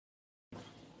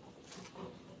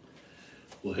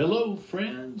Well, hello,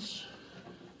 friends.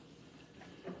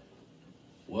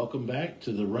 Welcome back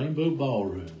to the Rainbow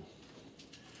Ballroom.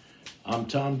 I'm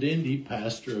Tom Dendy,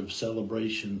 pastor of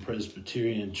Celebration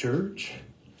Presbyterian Church,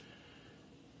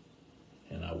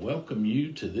 and I welcome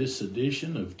you to this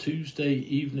edition of Tuesday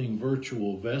Evening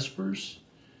Virtual Vespers,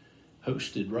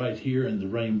 hosted right here in the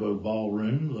Rainbow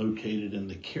Ballroom, located in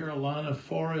the Carolina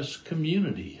Forest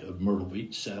community of Myrtle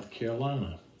Beach, South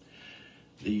Carolina.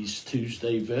 These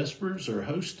Tuesday Vespers are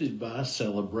hosted by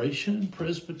Celebration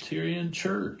Presbyterian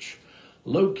Church,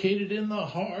 located in the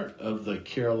heart of the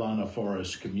Carolina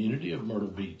Forest community of Myrtle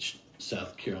Beach,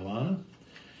 South Carolina.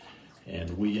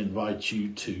 And we invite you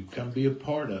to come be a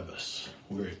part of us.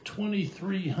 We're at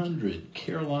 2300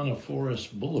 Carolina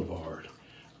Forest Boulevard,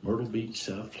 Myrtle Beach,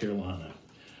 South Carolina.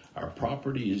 Our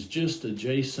property is just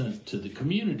adjacent to the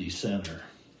community center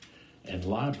and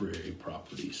library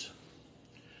properties.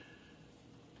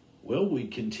 Well, we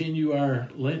continue our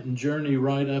Lenten journey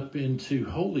right up into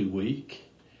Holy Week,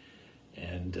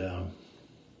 and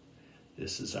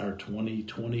this is our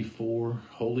 2024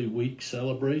 Holy Week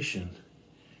celebration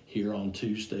here on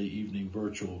Tuesday Evening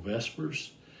Virtual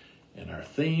Vespers, and our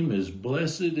theme is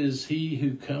Blessed is He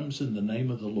Who Comes in the Name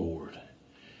of the Lord.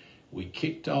 We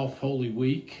kicked off Holy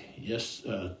Week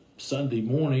Sunday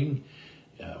morning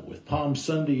with Palm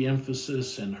Sunday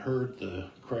emphasis and heard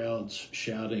the crowds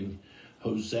shouting,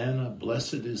 Hosanna,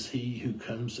 blessed is he who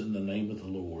comes in the name of the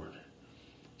Lord.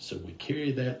 So we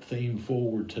carry that theme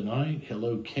forward tonight.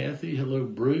 Hello, Kathy. Hello,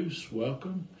 Bruce.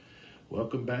 Welcome.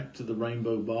 Welcome back to the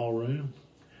Rainbow Ballroom.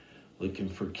 Looking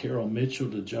for Carol Mitchell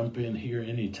to jump in here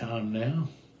anytime now.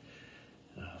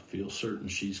 I feel certain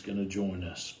she's going to join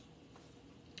us.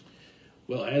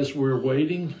 Well, as we're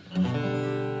waiting,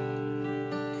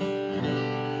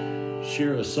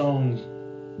 share a song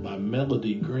by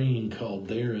Melody Green called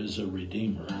There is a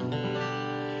Redeemer.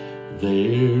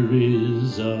 There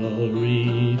is a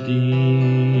Redeemer,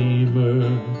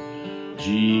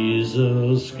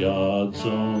 Jesus, God's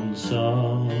own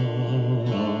Son,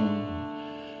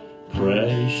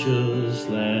 precious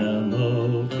Lamb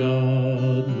of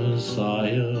God,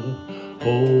 Messiah,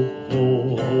 Holy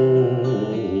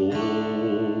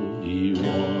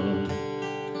One.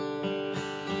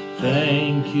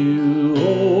 Thank you,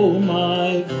 oh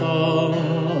my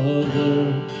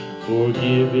Father, for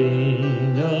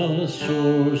giving us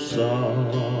your Son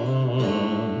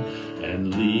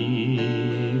and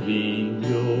leaving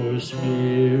your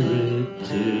Spirit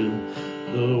till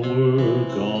the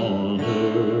work on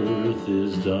earth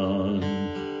is done.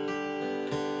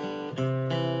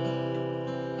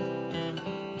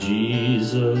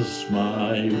 Jesus,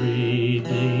 my Redeemer,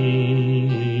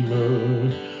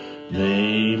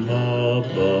 name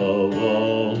above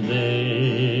all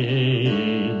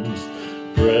names,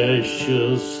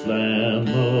 precious Lamb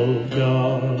of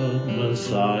God,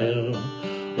 Messiah,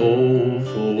 oh,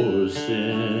 for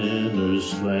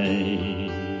sinners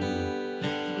slain.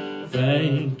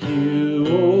 Thank you,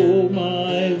 oh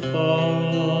my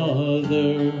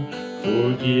Father,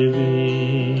 for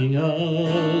giving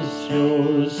us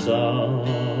your Son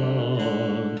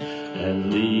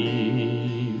and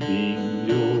leaving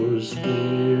your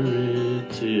Spirit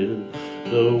till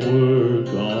the work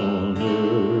on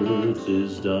earth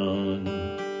is done.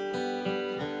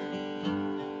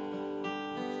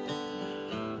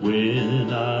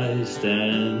 When I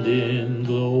stand in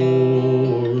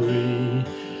glory,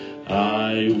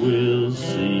 I will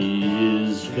see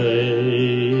his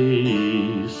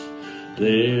face.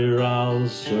 There I'll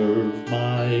serve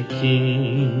my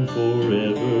King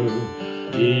forever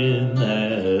in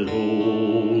that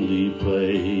holy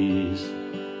place.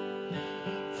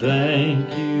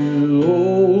 Thank you,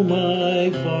 oh my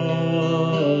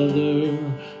Father,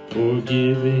 for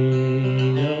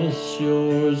giving us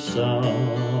your Son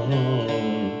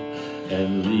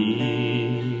and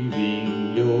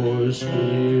leaving your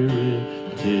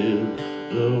Spirit till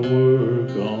the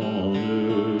work on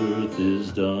earth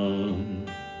is done,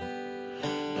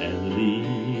 and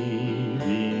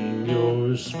leaving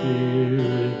your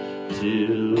Spirit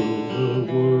till the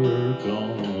work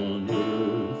on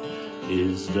earth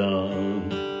is done.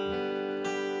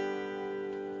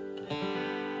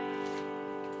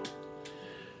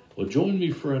 Well, join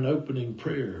me for an opening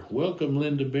prayer. Welcome,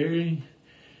 Linda Berry.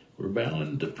 We're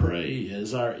bound to pray.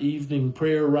 As our evening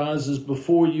prayer rises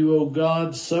before you, O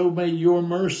God, so may your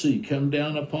mercy come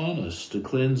down upon us to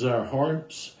cleanse our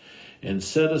hearts and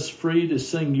set us free to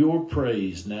sing your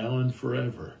praise now and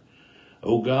forever.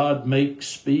 O God, make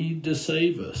speed to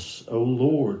save us. O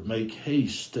Lord, make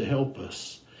haste to help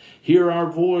us. Hear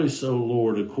our voice, O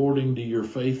Lord, according to your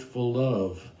faithful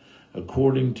love.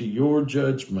 According to your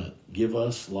judgment, give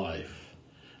us life.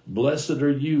 Blessed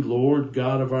are you, Lord,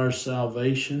 God of our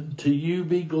salvation. To you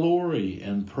be glory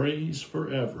and praise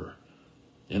forever.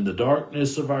 In the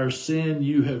darkness of our sin,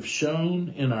 you have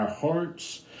shone in our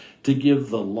hearts to give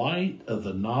the light of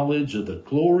the knowledge of the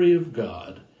glory of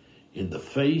God in the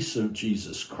face of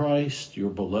Jesus Christ, your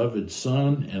beloved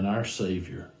Son and our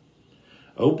Savior.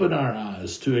 Open our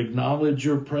eyes to acknowledge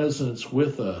your presence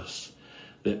with us,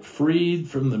 that freed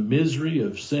from the misery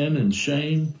of sin and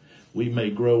shame, we may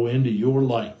grow into your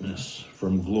likeness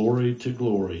from glory to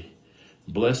glory.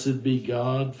 Blessed be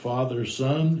God, Father,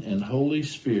 Son, and Holy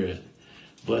Spirit.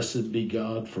 Blessed be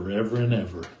God forever and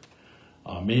ever.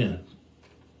 Amen.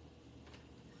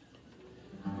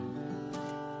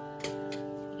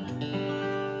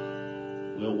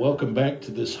 Well, welcome back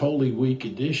to this Holy Week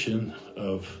edition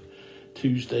of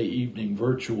Tuesday evening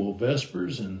virtual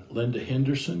Vespers. And Linda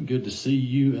Henderson, good to see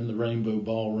you in the Rainbow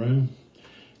Ballroom.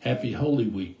 Happy Holy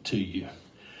Week to you.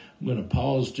 I'm going to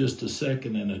pause just a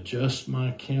second and adjust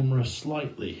my camera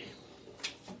slightly.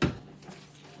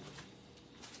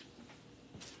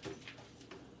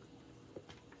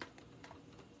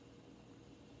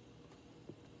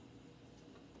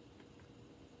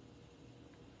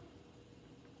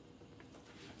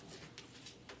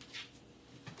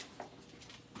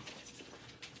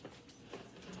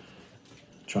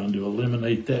 Trying to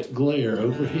eliminate that glare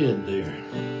overhead there.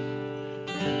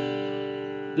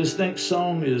 This next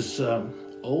song is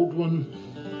old one,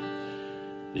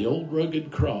 The Old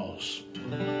Rugged Cross.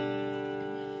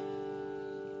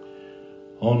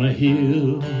 On a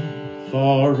hill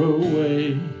far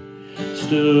away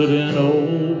stood an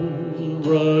old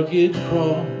rugged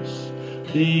cross,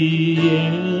 the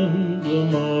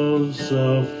emblem of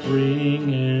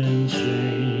suffering and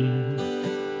shame.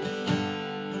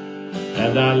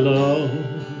 And I love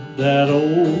that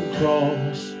old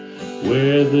cross,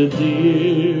 where the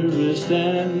dearest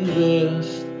and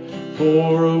best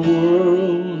for a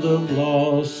world of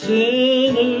lost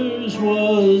sinners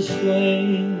was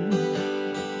slain.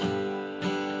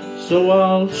 So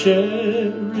I'll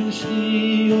cherish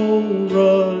the old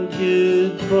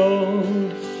rugged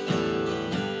cross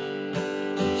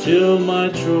till my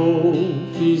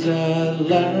trophies at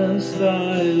last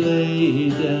I lay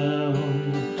down.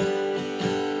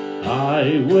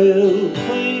 I will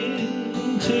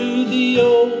cling to the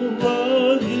old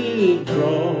rugged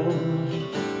cross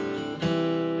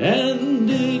and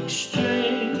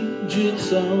exchange it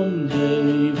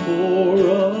someday for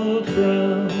a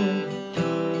crown.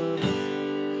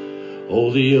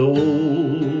 Oh, the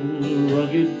old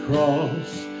rugged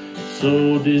cross,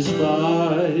 so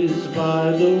despised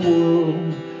by the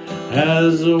world,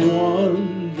 has a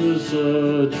wondrous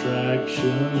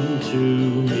attraction to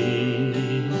me.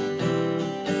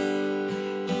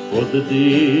 For the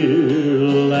dear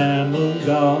Lamb of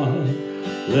God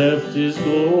left his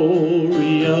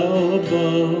glory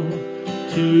above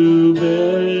to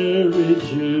bear it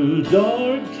to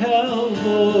dark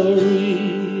Calvary.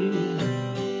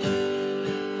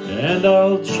 And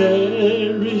I'll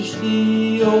cherish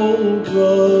the old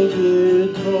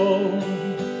rugged cross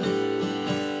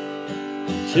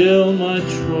till my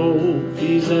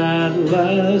trophies at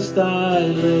last I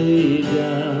lay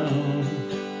down.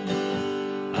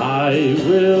 I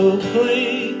will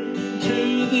cling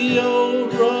to the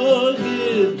old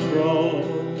rugged cross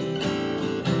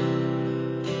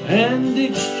and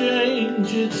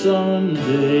exchange it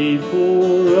someday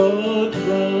for a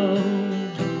crown.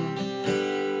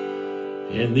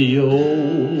 In the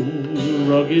old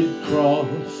rugged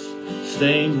cross,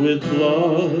 stained with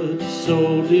blood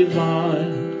so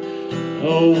divine,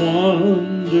 a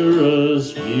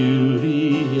wondrous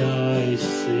beauty I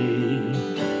see.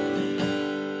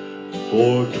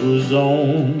 For 'twas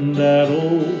on that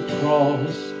old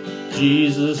cross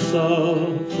Jesus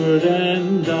suffered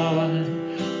and died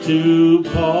to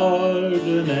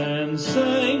pardon and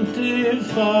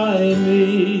sanctify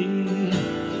me.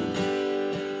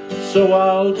 So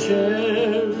I'll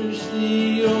cherish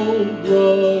the old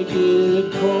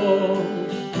rugged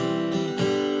cross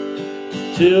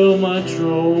till my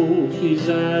trophies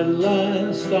at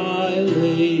last I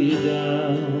lay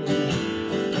down.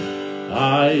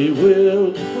 I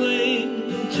will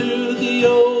cling to the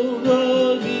old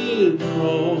rugged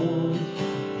cross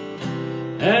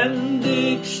and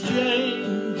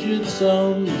exchange it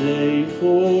someday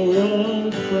for a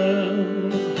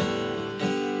crown.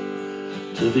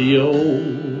 To the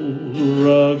old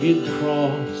rugged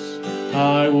cross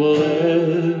I will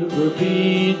ever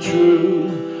be true,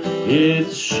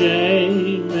 its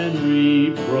shame and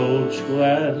reproach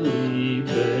gladly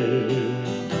bear.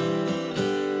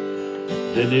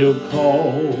 Then he'll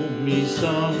call me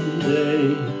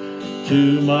someday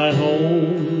to my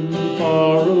home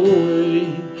far away,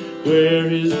 where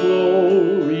His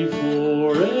glory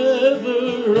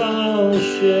forever I'll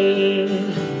share.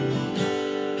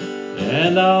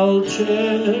 And I'll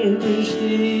cherish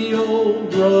the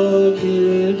old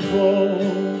rugged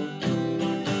cross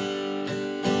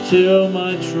till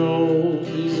my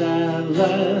trophies at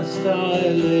last I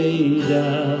lay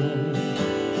down.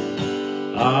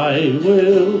 I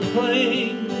will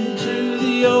cling to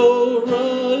the old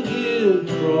rugged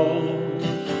cross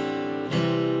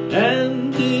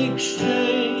and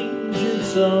exchange it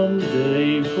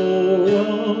someday for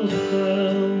a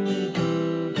crown.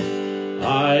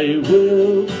 I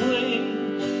will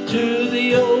cling to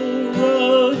the old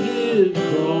rugged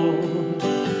cross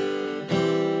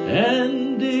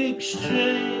and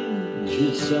exchange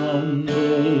it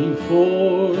someday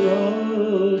for a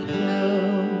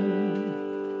crown.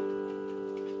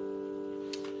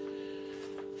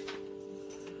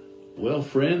 Well,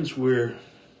 friends, we're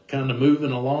kind of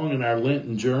moving along in our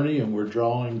Lenten journey, and we're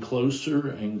drawing closer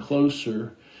and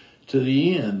closer to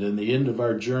the end, and the end of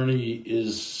our journey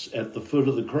is at the foot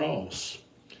of the cross.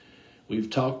 We've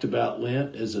talked about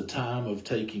Lent as a time of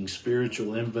taking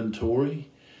spiritual inventory.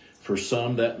 For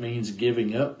some, that means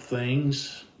giving up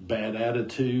things, bad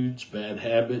attitudes, bad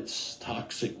habits,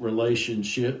 toxic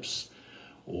relationships,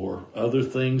 or other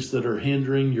things that are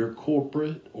hindering your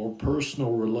corporate or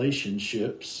personal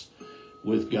relationships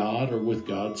with God or with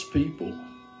God's people.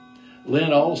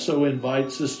 Lent also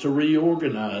invites us to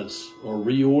reorganize or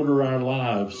reorder our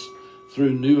lives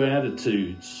through new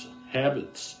attitudes,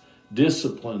 habits,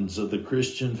 disciplines of the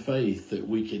Christian faith that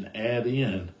we can add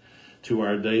in to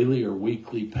our daily or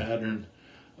weekly pattern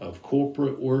of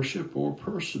corporate worship or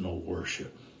personal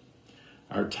worship.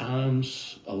 Our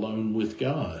times alone with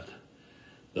God,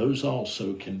 those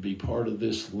also can be part of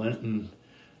this Lenten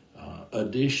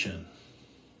addition.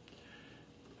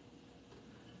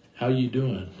 How you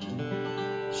doing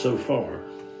so far?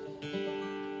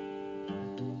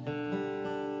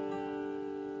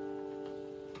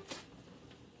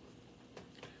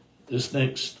 This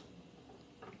next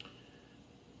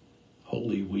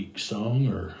Holy Week song,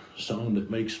 or song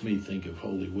that makes me think of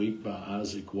Holy Week, by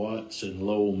Isaac Watts and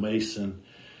Lowell Mason,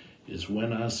 is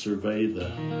When I Survey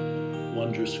the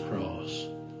Wondrous Cross.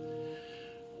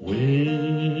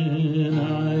 When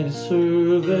I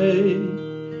survey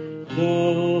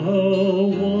the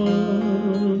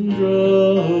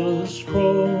wondrous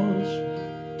cross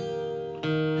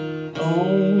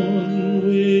on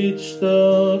which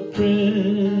the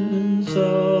Prince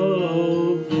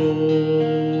of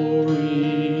Glory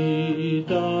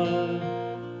died,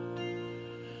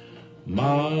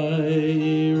 my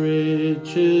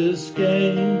richest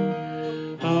gain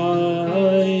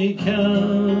I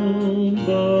count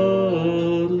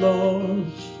but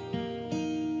loss,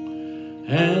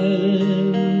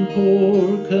 and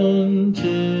pour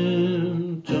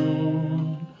contempt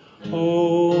on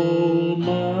all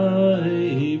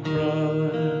my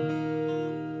pride.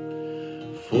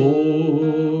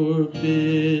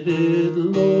 Forbid it,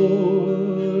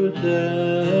 Lord,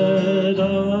 that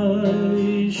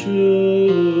I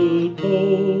should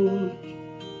boast,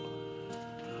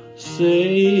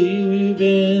 save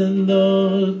in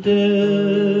the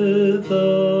death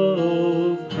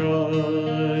of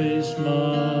Christ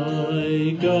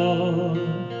my God.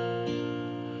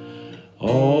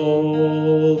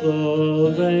 All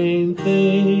the vain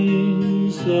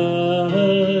things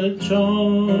that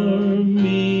charm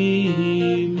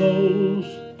me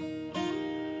most,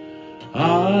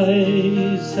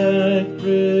 I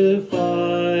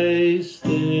sacrifice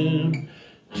them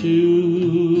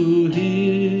to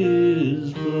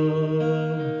His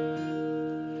blood.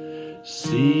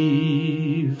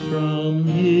 See from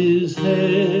His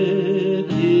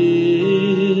head,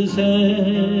 His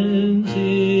hands,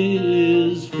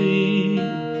 His feet,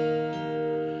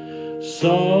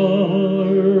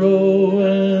 sorrow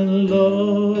and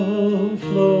love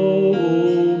flow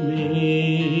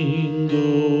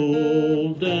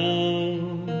mingled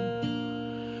down.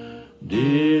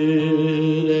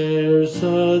 Did e'er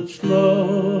such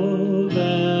love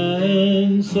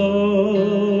and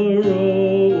sorrow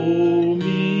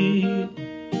meet,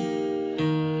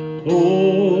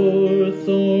 or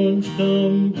thorns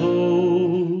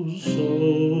compose so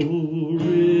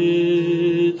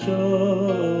rich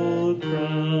a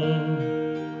crown?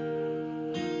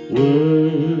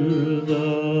 Were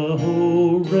the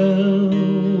whole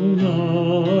realm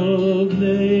of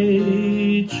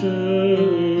nature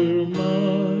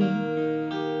mine,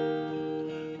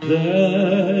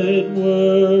 that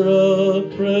were a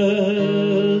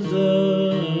present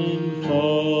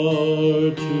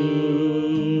far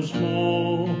too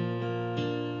small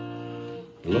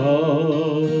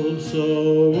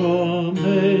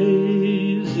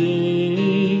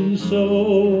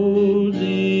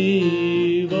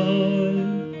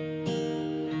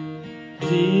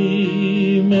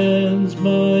demands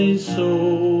my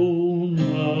soul,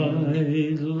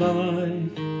 my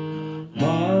life,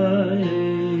 my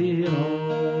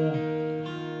all.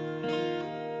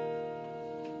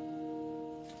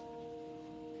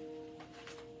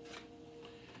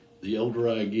 The older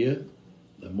I get,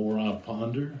 the more I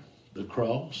ponder the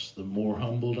cross, the more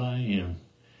humbled I am.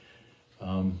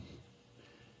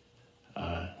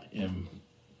 I am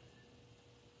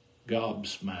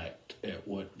gobsmacked at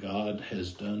what God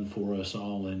has done for us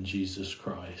all in Jesus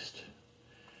Christ.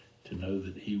 To know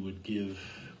that he would give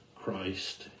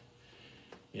Christ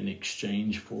in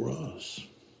exchange for us.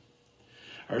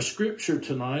 Our scripture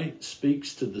tonight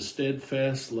speaks to the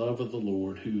steadfast love of the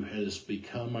Lord who has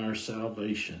become our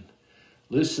salvation.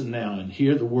 Listen now and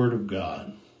hear the word of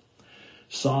God.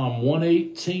 Psalm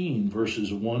 118,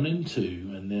 verses 1 and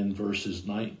 2, and then verses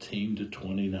 19 to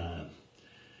 29.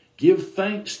 Give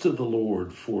thanks to the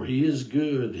Lord, for he is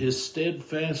good. His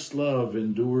steadfast love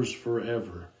endures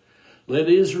forever. Let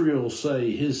Israel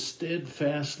say, his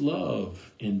steadfast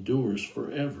love endures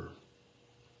forever.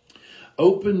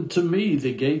 Open to me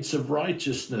the gates of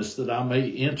righteousness, that I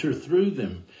may enter through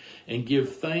them and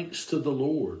give thanks to the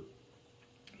Lord.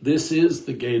 This is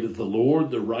the gate of the Lord,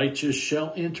 the righteous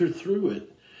shall enter through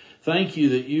it. Thank you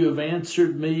that you have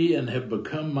answered me and have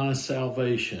become my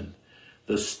salvation.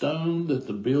 The stone that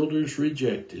the builders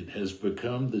rejected has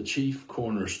become the chief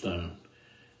cornerstone.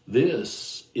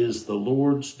 This is the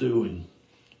Lord's doing.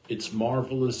 It's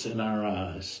marvelous in our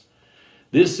eyes.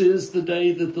 This is the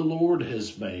day that the Lord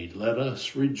has made. Let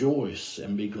us rejoice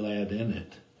and be glad in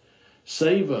it.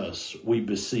 Save us, we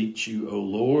beseech you, O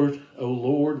Lord. O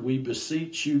Lord, we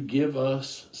beseech you, give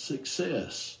us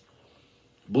success.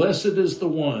 Blessed is the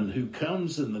one who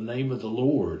comes in the name of the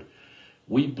Lord.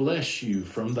 We bless you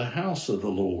from the house of the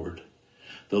Lord.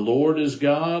 The Lord is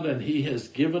God, and he has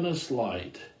given us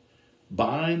light.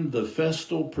 Bind the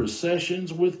festal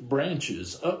processions with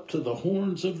branches up to the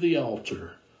horns of the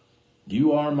altar.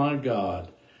 You are my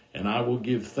God, and I will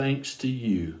give thanks to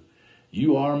you.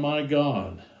 You are my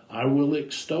God. I will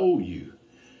extol you.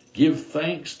 Give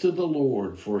thanks to the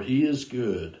Lord, for he is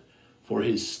good, for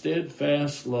his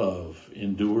steadfast love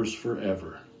endures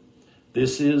forever.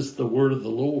 This is the word of the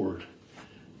Lord.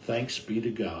 Thanks be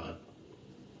to God.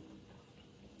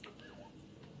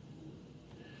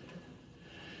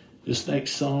 This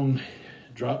next song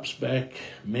drops back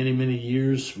many, many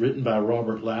years, written by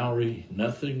Robert Lowry,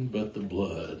 Nothing But the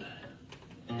Blood.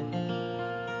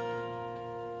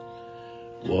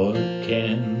 What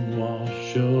can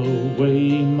wash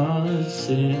away my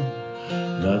sin?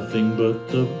 Nothing but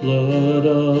the blood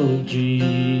of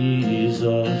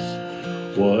Jesus.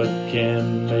 What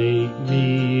can make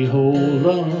me whole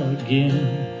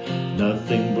again?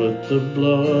 Nothing but the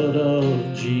blood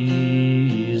of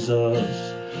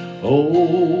Jesus.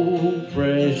 Oh,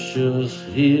 precious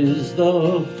is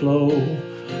the flow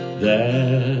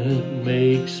that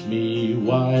makes me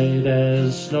white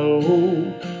as snow.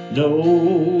 No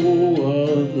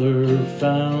other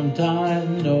fount I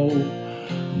know,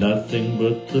 nothing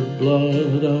but the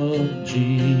blood of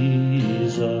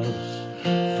Jesus.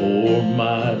 For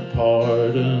my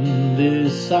pardon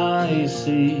this I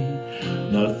see,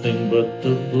 nothing but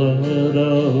the blood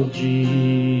of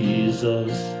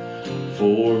Jesus.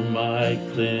 For my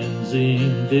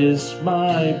cleansing this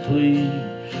my plea,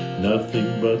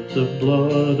 nothing but the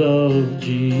blood of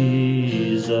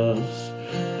Jesus.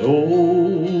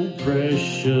 Oh,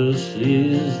 precious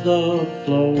is the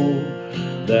flow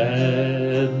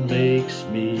that makes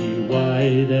me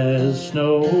white as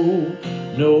snow.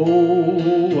 No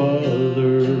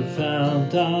other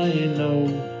fount I know,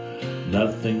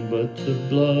 nothing but the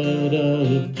blood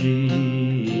of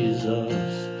Jesus.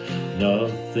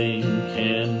 Nothing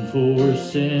can for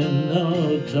sin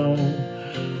atone,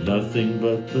 nothing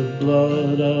but the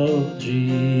blood of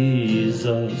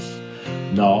Jesus.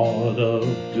 Not of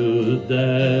good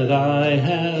that I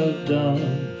have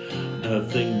done,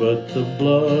 nothing but the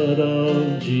blood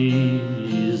of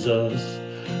Jesus.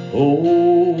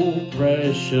 Oh,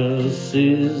 precious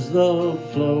is the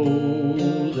flow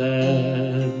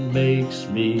that makes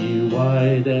me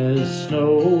white as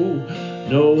snow.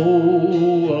 No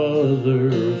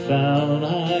other fount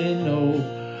I know,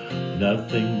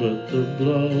 nothing but the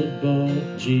blood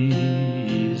but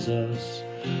Jesus.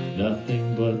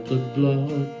 Nothing but the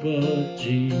blood but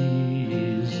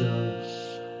Jesus.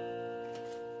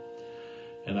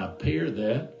 And I pair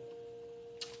that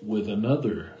with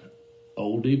another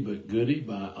oldie but goodie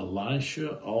by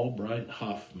Elisha Albright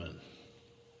Hoffman.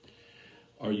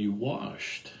 Are you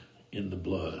washed in the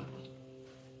blood?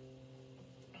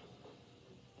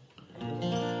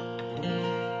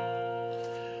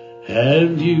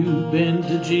 Have you been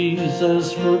to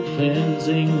Jesus for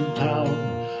cleansing power?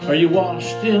 Are you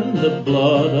washed in the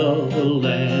blood of the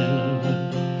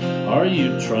Lamb? Are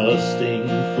you trusting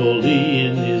fully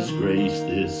in His grace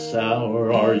this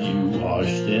hour? Are you washed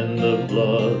in the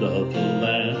blood of the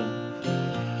Lamb?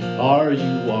 Are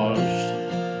you washed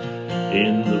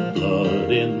in the blood,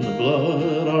 in the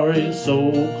blood? Are you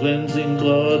soul cleansing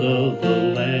blood of the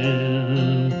Lamb?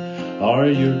 Are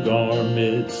your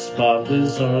garments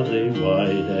spotless? Are they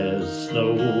white as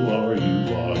snow? Are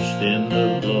you washed in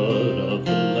the blood of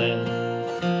the Lamb?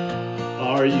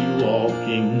 Are you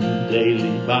walking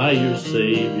daily by your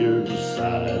Savior's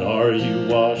side? Are you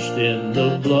washed in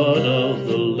the blood of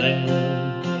the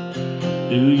Lamb?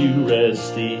 Do you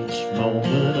rest each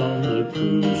moment on the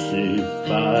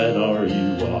crucified? Are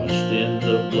you washed in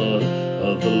the blood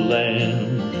of the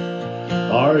Lamb?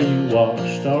 Are you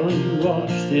washed? Are you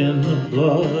washed in the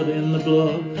blood, in the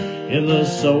blood, in the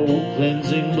soul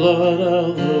cleansing blood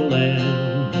of the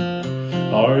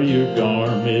Lamb? Are your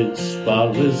garments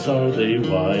spotless? Are they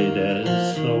white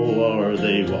as snow? Are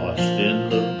they washed in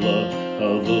the blood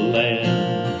of the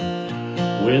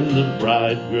Lamb? When the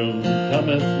bridegroom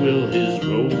cometh, will his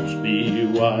robes be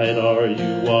white? Are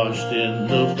you washed in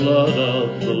the blood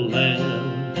of the Lamb?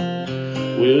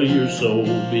 Will your soul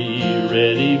be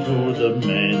ready for the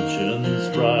mansion's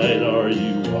bride? Are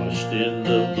you washed in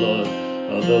the blood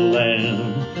of the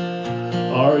Lamb?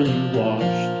 Are you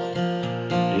washed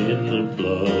in the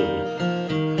blood,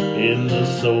 in the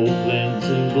soul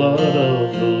cleansing blood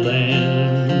of the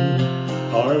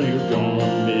Lamb? Are your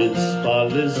garments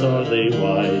spotless? Are they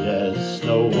white as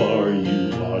snow? Are you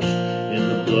washed in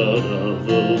the blood of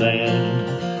the Lamb?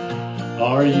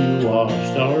 Are you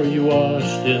washed? Are you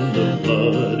washed in the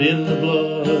blood, in the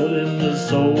blood, in the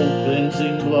soul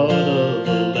cleansing blood of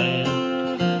the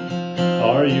Lamb?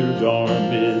 Are your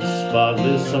garments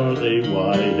spotless? Are they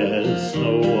white as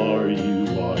snow? Are you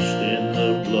washed in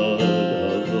the blood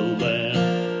of the Lamb?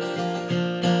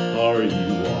 Are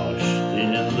you washed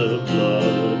in the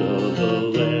blood of the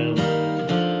Lamb?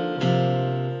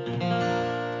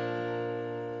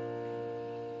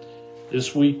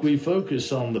 This week we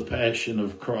focus on the passion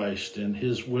of Christ and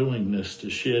His willingness to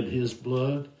shed His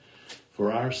blood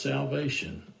for our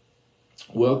salvation.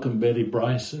 Welcome, Betty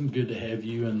Bryson. Good to have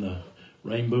you in the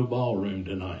Rainbow Ballroom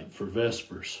tonight for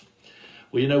Vespers.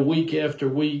 Well, week after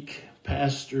week,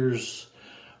 pastors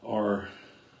are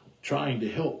trying to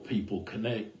help people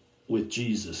connect with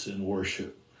Jesus in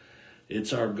worship.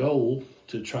 It's our goal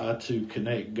to try to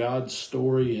connect God's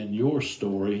story and your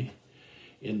story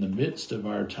in the midst of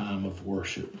our time of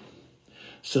worship,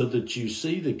 so that you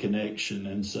see the connection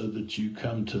and so that you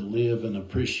come to live and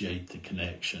appreciate the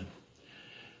connection.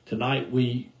 Tonight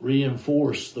we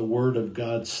reinforce the word of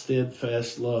God's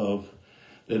steadfast love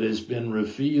that has been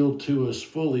revealed to us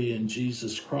fully in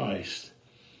Jesus Christ.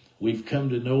 We've come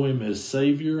to know Him as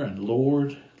Savior and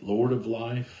Lord of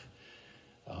life.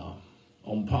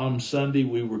 On Palm Sunday,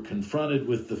 we were confronted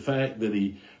with the fact that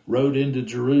He rode into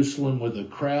Jerusalem with a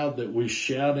crowd that was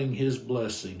shouting His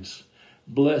blessings.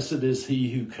 Blessed is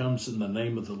he who comes in the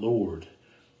name of the Lord.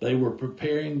 They were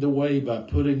preparing the way by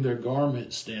putting their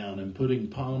garments down and putting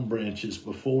palm branches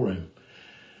before Him.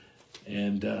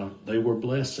 And they were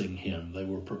blessing Him. They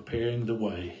were preparing the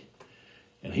way.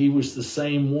 And He was the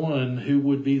same one who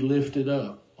would be lifted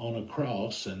up on a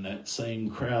cross, and that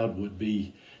same crowd would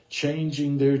be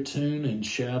changing their tune and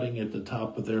shouting at the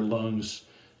top of their lungs,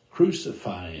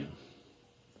 crucify Him.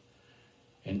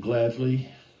 And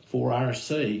gladly, for our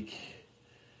sake,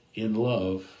 in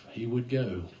love, He would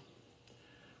go.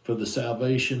 For the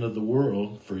salvation of the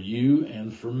world, for you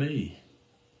and for me.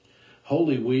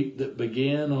 Holy Week that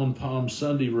began on Palm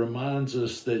Sunday reminds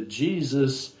us that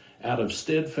Jesus, out of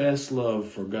steadfast love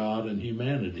for God and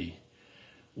humanity,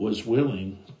 was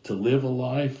willing to live a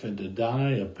life and to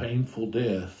die a painful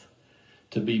death,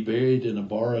 to be buried in a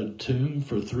borrowed tomb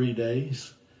for 3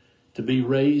 days, to be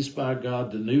raised by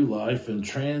God to new life and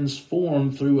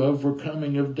transformed through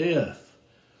overcoming of death,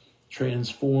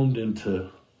 transformed into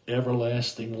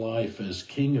everlasting life as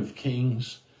King of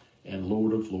Kings and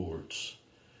Lord of Lords.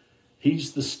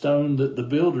 He's the stone that the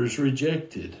builders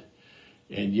rejected,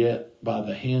 and yet by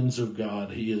the hands of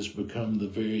God, He has become the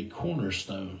very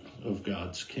cornerstone of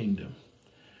God's kingdom.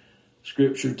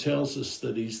 Scripture tells us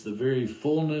that He's the very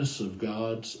fullness of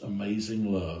God's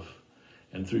amazing love.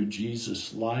 And through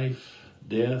Jesus' life,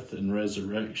 death, and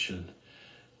resurrection,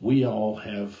 we all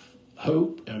have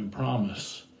hope and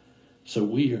promise. So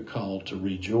we are called to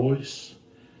rejoice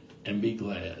and be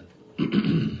glad.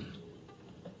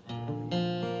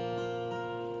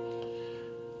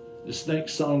 This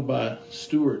next song by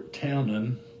Stuart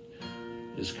Townend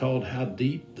is called How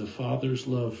Deep the Father's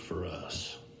Love for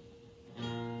Us.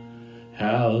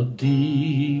 How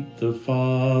deep the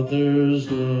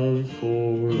Father's love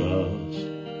for us,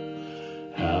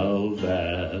 how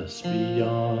vast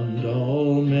beyond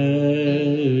all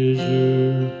measure,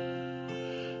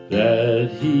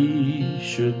 that he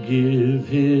should give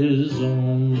his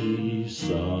only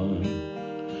Son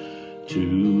to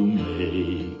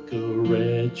make a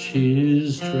wretch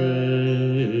his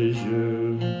treasure.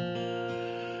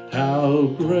 How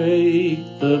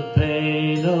great the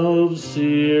pain of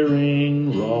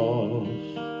searing loss,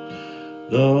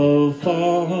 the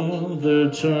Father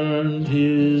turned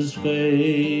his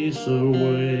face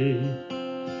away,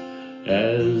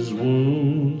 as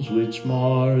wounds which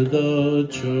mar the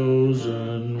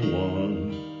chosen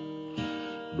one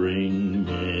bring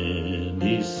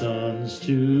many sons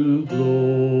to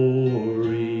glory.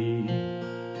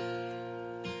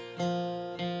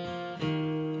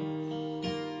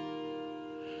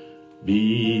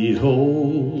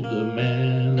 Behold the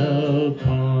man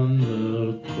upon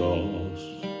the cross,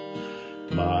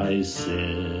 my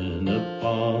sin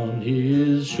upon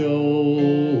his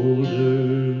shoulders.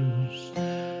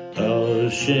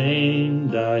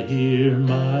 Ashamed I hear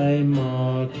my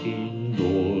mocking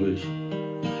voice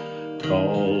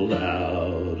call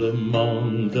out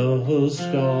among the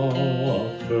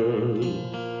scoffers.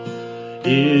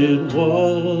 It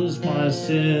was my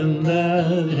sin that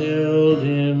held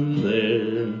him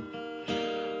there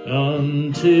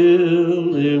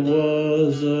until it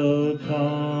was accomplished.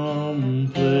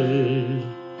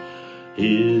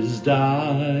 His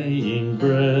dying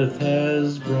breath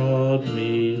has brought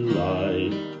me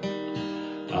life.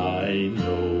 I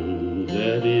know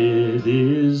that it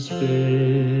is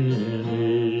finished.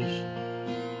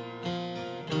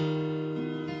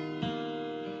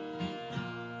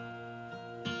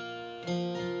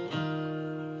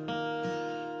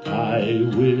 I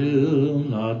will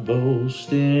not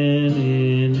boast in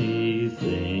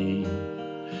anything,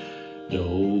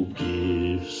 no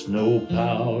gifts, no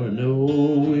power, no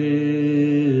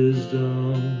wisdom,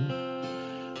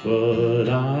 but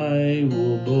I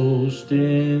will boast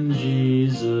in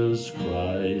Jesus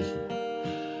Christ,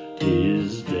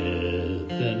 his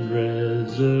death and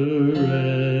resurrection.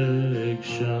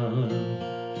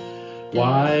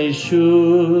 Why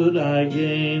should I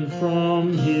gain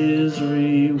from his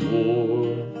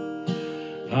reward?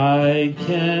 I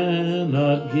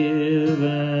cannot give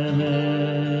an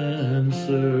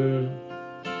answer,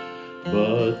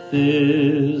 but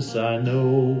this I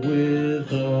know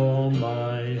with all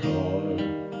my heart,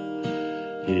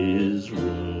 his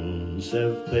wounds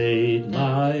have paid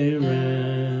my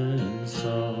ransom.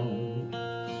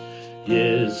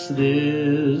 Yes,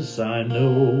 this I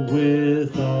know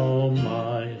with all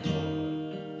my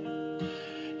heart,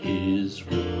 his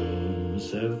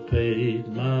wounds have paid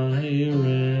my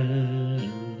ransom.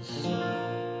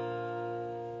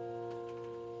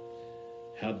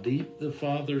 How deep the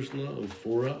Father's love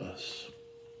for us.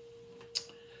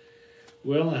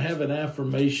 Well, I have an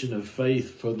affirmation of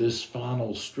faith for this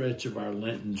final stretch of our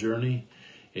Lenten journey.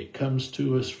 It comes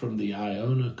to us from the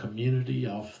Iona community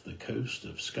off the coast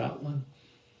of Scotland.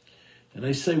 And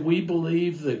they say, we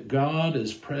believe that God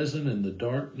is present in the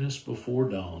darkness before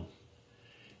dawn,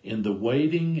 in the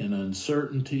waiting and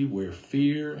uncertainty where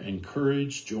fear and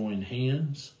courage join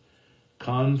hands,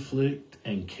 conflict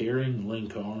and caring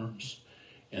link arms,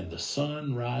 and the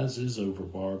sun rises over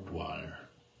barbed wire.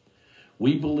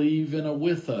 We believe in a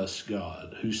with us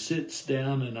God who sits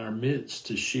down in our midst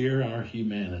to share our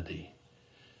humanity.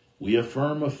 We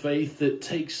affirm a faith that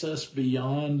takes us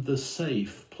beyond the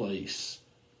safe place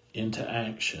into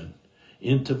action,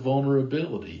 into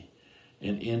vulnerability,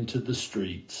 and into the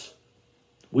streets.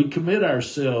 We commit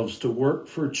ourselves to work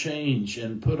for change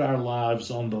and put our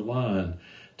lives on the line,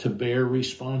 to bear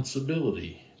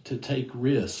responsibility, to take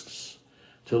risks,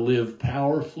 to live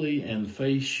powerfully and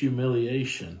face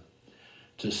humiliation,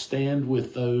 to stand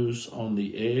with those on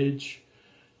the edge,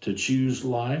 to choose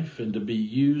life and to be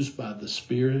used by the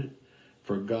Spirit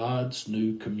for God's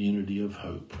new community of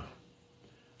hope.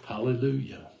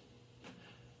 Hallelujah.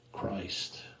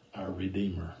 Christ, our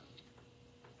Redeemer.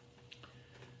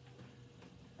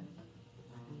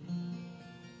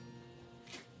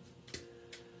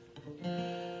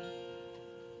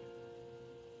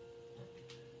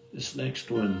 This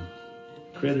next one,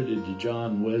 credited to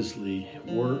John Wesley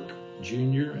Work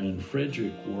Jr. and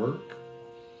Frederick Work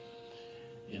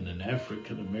in an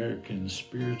African-American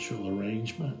spiritual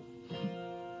arrangement.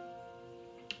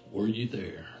 Were you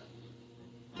there?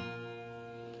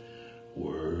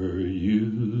 Were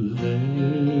you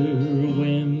there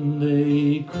when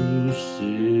they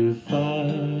crucified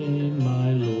my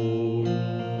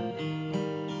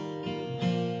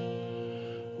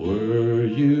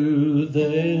you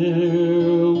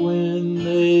there when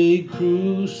they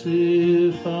crucified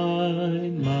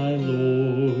my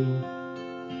Lord?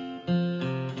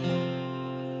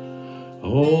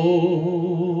 Oh,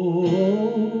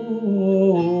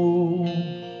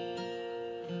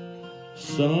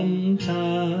 sometimes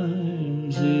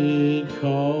it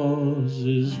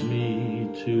causes me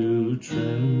to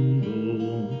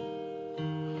tremble,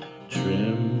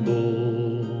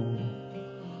 tremble,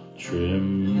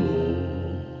 tremble.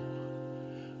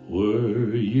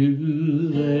 Were you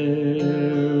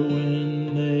there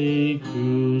when they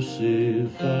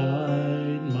crucified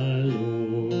my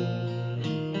Lord?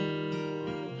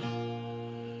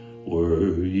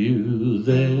 Were you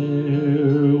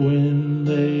there when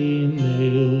they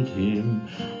nailed him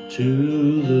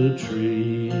to the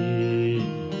tree?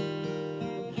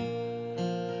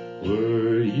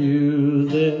 Were you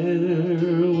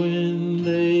there when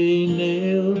they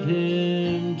nailed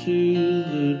him to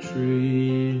the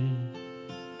tree?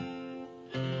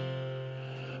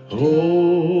 Oh,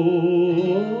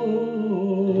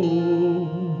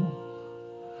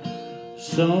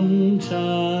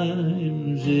 sometimes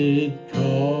it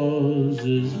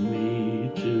causes me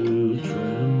to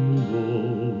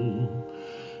tremble,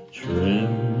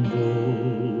 tremble,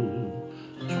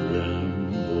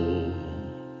 tremble.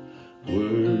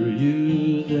 Were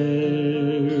you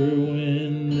there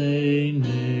when they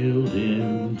nailed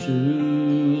him to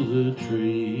the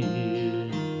tree?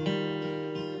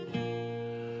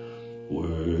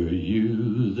 Were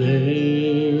you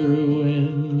there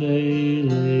when they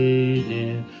laid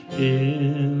him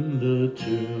in the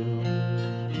tomb?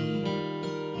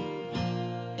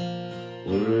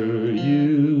 Were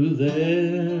you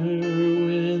there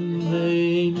when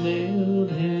they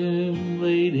nailed him,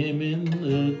 laid him in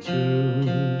the tomb?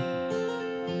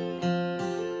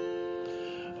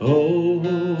 Oh,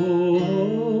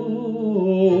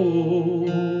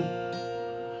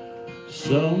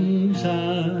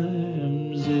 sometimes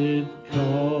it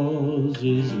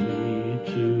causes me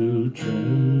to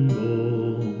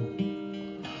tremble,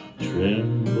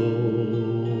 tremble,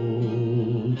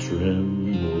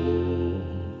 tremble.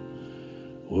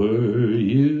 Were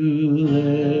you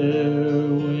there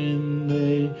when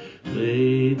they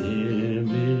laid him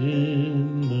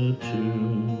in the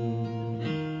tomb?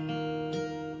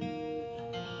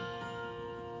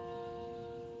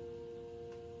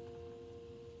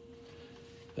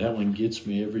 That one gets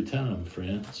me every time,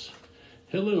 friends.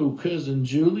 Hello, Cousin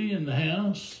Julie in the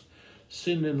house.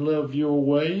 Sending love your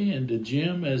way, and to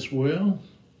Jim as well.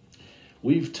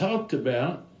 We've talked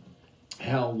about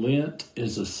how Lent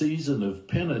is a season of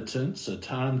penitence, a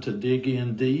time to dig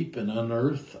in deep and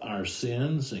unearth our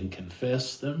sins and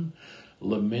confess them,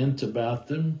 lament about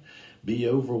them, be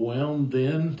overwhelmed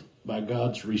then by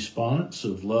God's response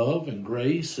of love and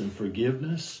grace and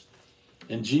forgiveness.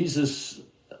 And Jesus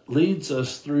leads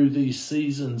us through these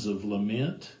seasons of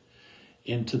lament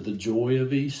into the joy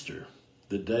of Easter,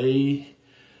 the day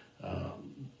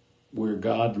where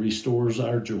God restores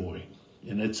our joy.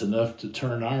 And it's enough to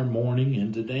turn our mourning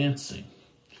into dancing.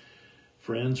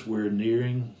 Friends, we're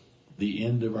nearing the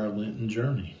end of our Lenten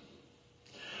journey.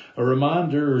 A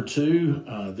reminder or two,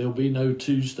 there'll be no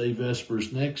Tuesday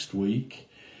Vespers next week.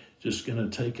 Just going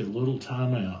to take a little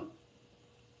time out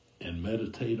and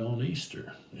meditate on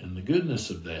Easter and the goodness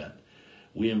of that.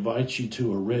 We invite you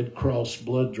to a Red Cross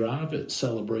blood drive at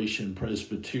Celebration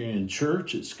Presbyterian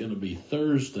Church. It's going to be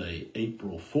Thursday,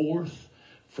 April 4th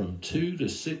from 2 to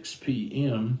 6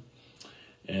 p.m.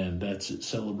 And that's at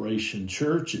Celebration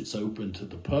Church. It's open to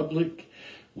the public.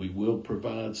 We will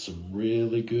provide some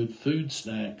really good food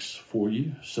snacks for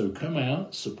you. So come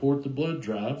out, support the blood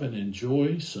drive, and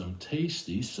enjoy some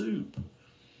tasty soup.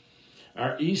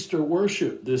 Our Easter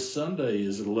worship this Sunday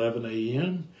is at 11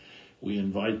 a.m. We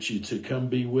invite you to come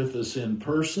be with us in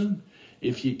person.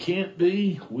 If you can't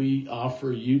be, we offer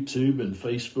YouTube and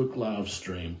Facebook live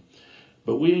stream.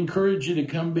 But we encourage you to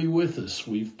come be with us.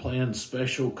 We've planned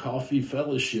special coffee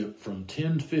fellowship from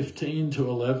 10:15 to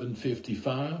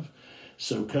 11:55.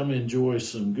 So come enjoy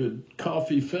some good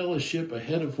coffee fellowship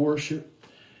ahead of worship,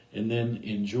 and then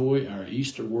enjoy our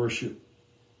Easter worship.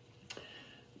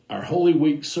 Our Holy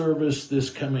Week service this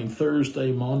coming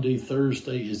Thursday, Maundy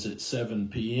Thursday, is at 7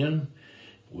 p.m.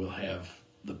 We'll have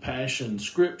the Passion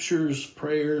Scriptures,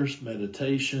 prayers,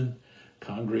 meditation,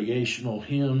 congregational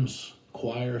hymns,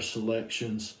 choir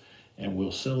selections, and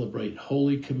we'll celebrate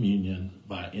Holy Communion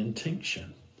by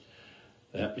intinction.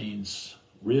 That means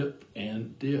rip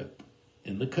and dip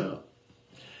in the cup.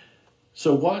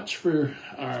 So watch for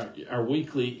our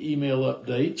weekly email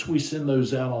updates. We send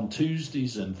those out on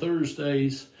Tuesdays and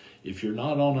Thursdays. If you're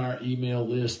not on our email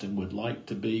list and would like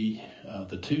to be,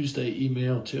 the Tuesday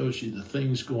email tells you the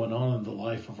things going on in the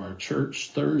life of our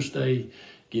church. Thursday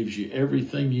gives you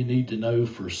everything you need to know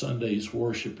for Sunday's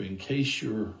worship in case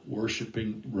you're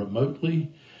worshiping remotely.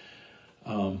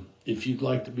 If you'd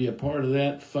like to be a part of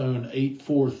that, phone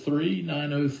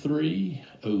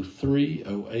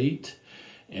 843-903-0308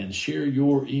 and share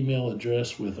your email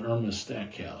address with Irma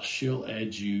Stackhouse. She'll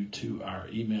add you to our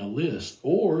email list,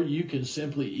 or you can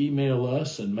simply email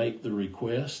us and make the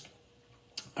request.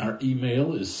 Our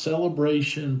email is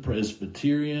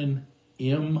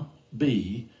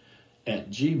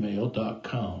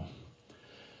celebrationpresbyterianmb@gmail.com.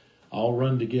 All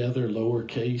run together,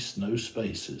 lowercase, no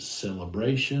spaces.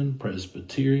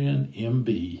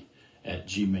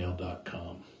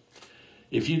 celebrationpresbyterianmb@gmail.com.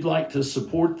 If you'd like to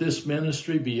support this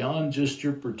ministry beyond just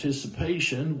your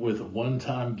participation with a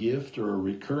one-time gift or a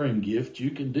recurring gift,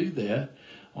 you can do that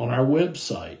on our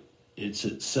website. It's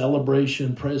at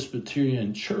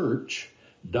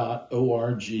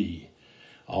celebrationpresbyterianchurch.org.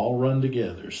 All run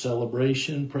together,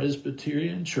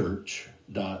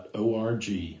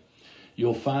 celebrationpresbyterianchurch.org.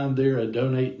 You'll find there a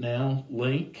Donate Now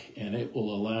link, and it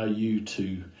will allow you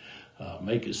to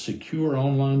make a secure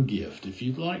online gift if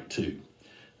you'd like to.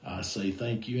 I say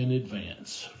thank you in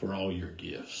advance for all your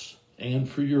gifts and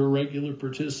for your regular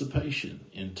participation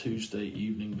in Tuesday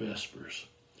evening Vespers.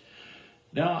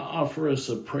 Now I offer us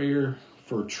a prayer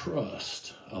for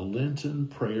trust, a Lenten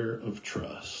prayer of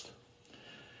trust.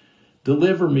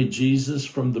 Deliver me, Jesus,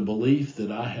 from the belief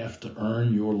that I have to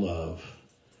earn your love,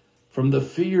 from the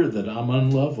fear that I'm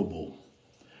unlovable,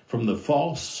 from the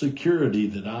false security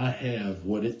that I have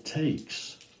what it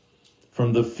takes,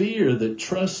 from the fear that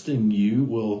trusting you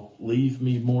will leave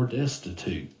me more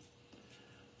destitute,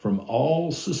 from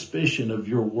all suspicion of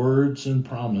your words and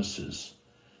promises,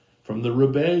 from the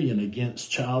rebellion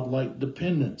against childlike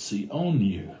dependency on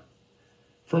you,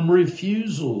 from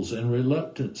refusals and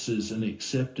reluctances in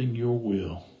accepting your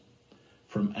will,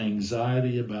 from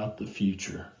anxiety about the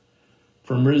future,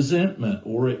 from resentment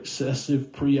or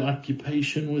excessive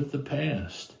preoccupation with the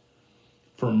past,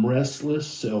 from restless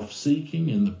self-seeking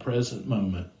in the present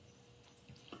moment,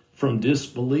 from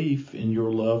disbelief in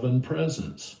your love and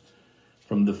presence,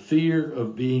 from the fear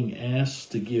of being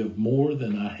asked to give more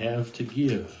than I have to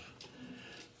give,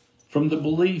 from the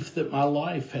belief that my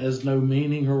life has no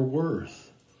meaning or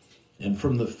worth, and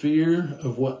from the fear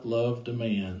of what love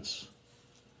demands.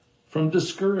 From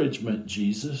discouragement,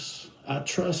 Jesus, I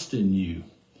trust in you.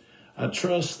 I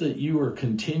trust that you are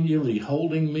continually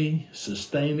holding me,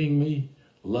 sustaining me,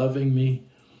 loving me,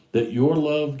 that your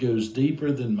love goes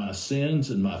deeper than my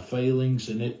sins and my failings,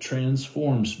 and it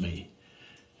transforms me,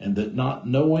 and that not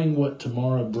knowing what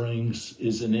tomorrow brings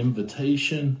is an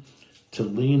invitation to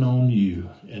lean on you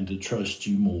and to trust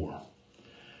you more,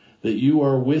 that you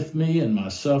are with me in my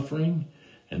suffering,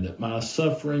 and that my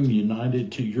suffering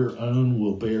united to your own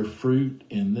will bear fruit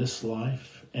in this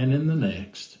life and in the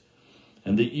next,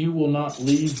 and that you will not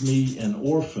leave me an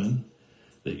orphan,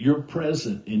 that you're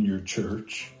present in your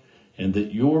church, and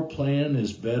that your plan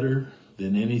is better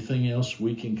than anything else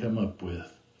we can come up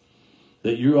with,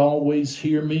 that you always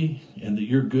hear me, and that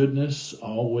your goodness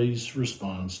always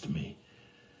responds to me,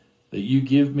 that you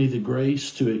give me the grace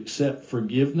to accept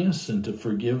forgiveness and to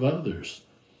forgive others,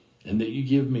 and that you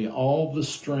give me all the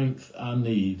strength I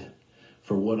need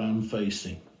for what I'm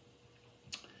facing.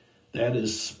 That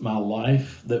is my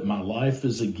life, that my life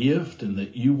is a gift, and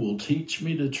that you will teach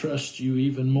me to trust you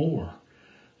even more,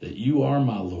 that you are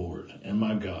my Lord and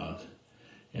my God,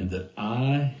 and that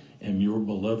I am your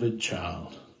beloved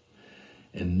child,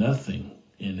 and nothing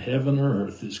in heaven or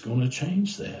earth is going to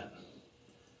change that.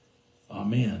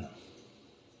 Amen.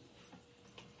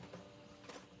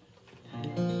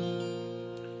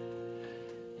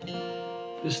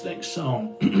 This next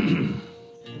song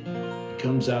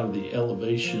comes out of the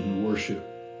Elevation worship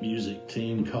music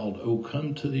team called "Oh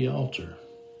Come to the Altar."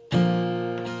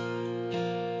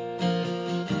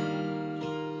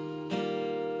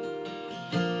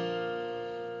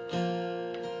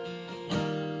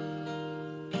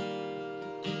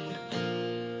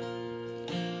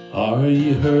 Are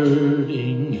you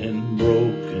hurting and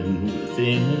broken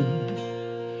within,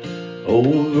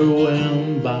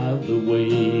 overwhelmed by the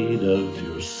weight of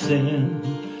your sin?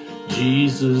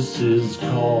 Jesus is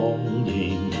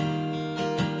calling.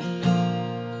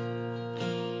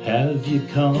 Have you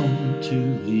come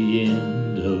to the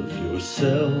end of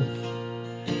yourself?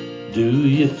 Do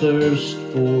you thirst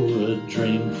for a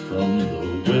drink from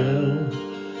the well?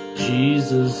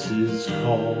 Jesus is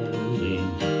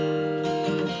calling.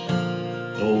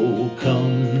 Oh,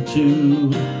 come to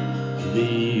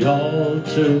the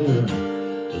altar.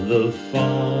 The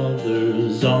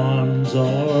Father's arms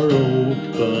are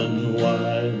open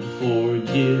wide.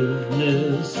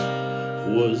 Forgiveness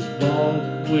was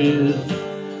bought with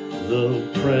the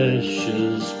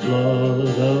precious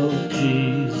blood of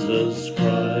Jesus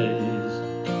Christ.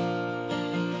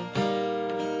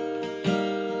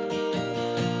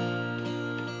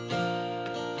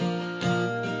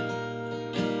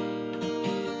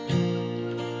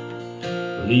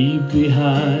 Leave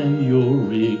behind your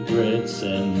regrets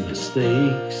and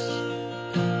mistakes.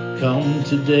 Come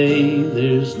today,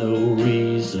 there's no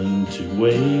reason to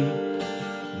wait.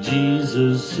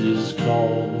 Jesus is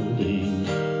calling.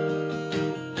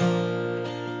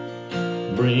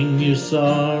 Bring your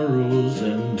sorrows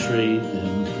and trade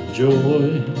them for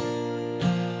joy.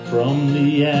 From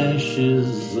the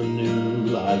ashes a new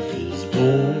life is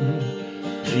born.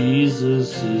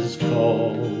 Jesus is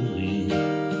calling.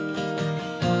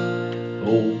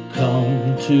 Oh,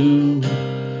 come to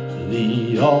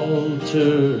the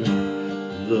altar.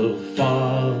 The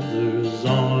Father's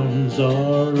arms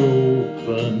are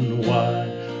open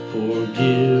wide.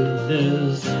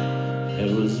 Forgiveness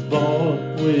was bought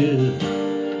with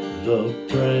the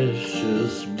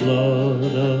precious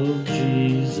blood of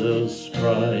Jesus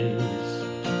Christ.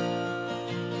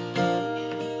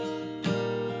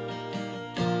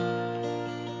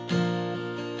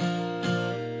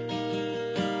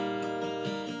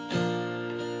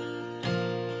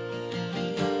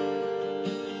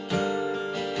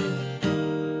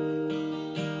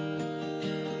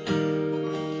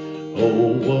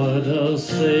 Oh, what a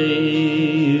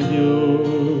Savior.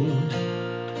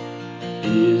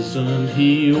 Isn't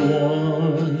He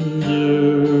wonderful?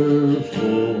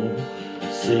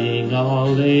 Sing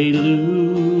hallelujah.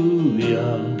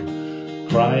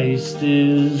 Christ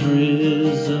is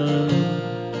risen.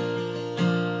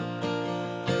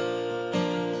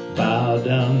 Bow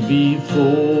down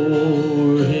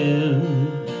before Him,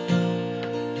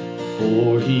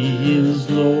 for He is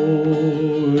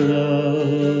Lord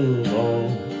of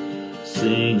all.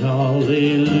 Sing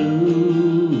hallelujah.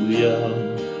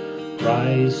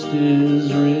 Christ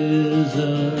is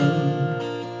risen.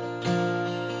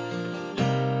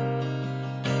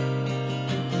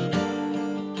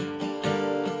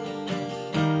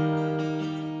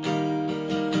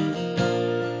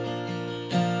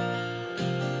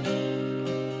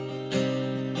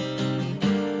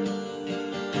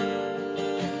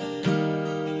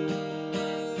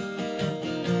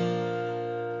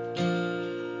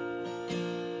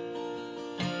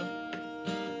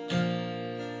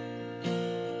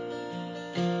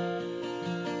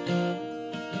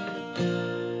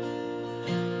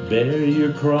 Bear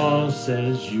your cross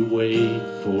as you wait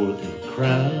for the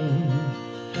crown.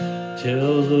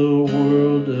 Tell the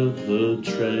world of the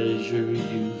treasure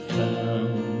you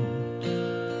found.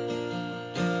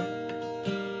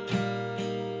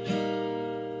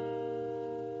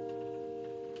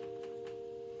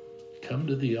 Come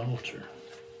to the altar.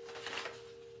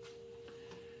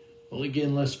 Well,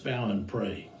 again, let's bow and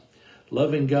pray.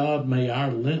 Loving God, may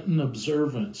our Lenten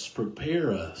observance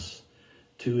prepare us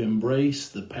to embrace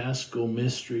the Paschal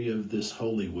mystery of this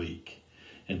Holy Week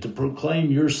and to proclaim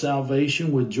your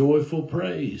salvation with joyful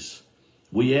praise.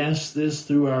 We ask this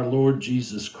through our Lord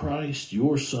Jesus Christ,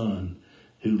 your Son,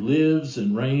 who lives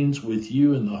and reigns with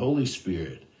you in the Holy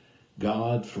Spirit,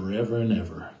 God forever and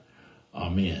ever.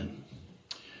 Amen.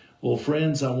 Well,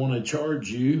 friends, I want to charge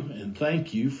you and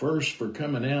thank you first for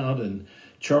coming out and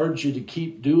charge you to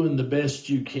keep doing the best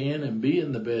you can and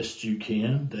being the best you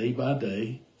can day by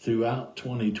day throughout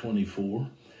 2024.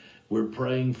 We're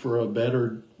praying for a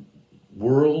better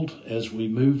world as we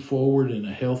move forward in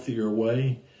a healthier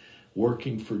way,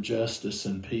 working for justice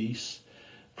and peace,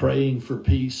 praying for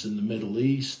peace in the Middle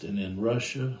East and in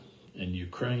Russia and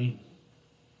Ukraine.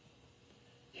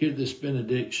 Hear this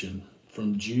benediction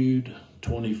from Jude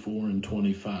 24 and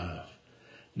 25.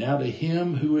 Now to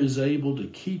Him who is able to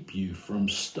keep you from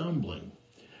stumbling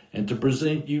and to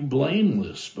present you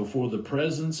blameless before the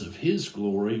presence of His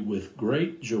glory with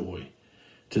great joy,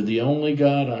 to the only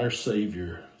God our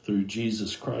Savior, through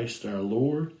Jesus Christ our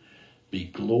Lord, be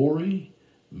glory,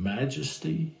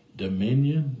 majesty,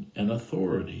 dominion, and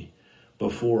authority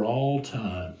before all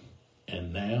time,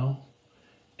 and now,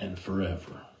 and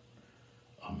forever.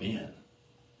 Amen.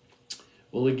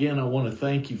 Well, again, I want to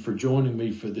thank you for joining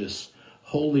me for this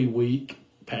Holy Week,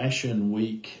 Passion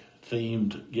Week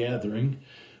themed gathering,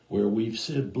 where we've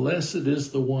said, blessed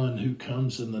is the one who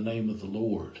comes in the name of the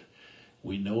Lord.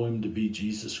 We know Him to be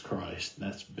Jesus Christ.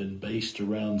 That's been based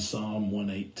around Psalm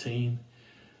 118.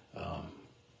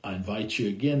 I invite you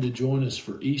again to join us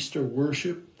for Easter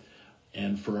worship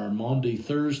And for our Maundy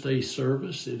Thursday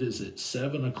service, it is at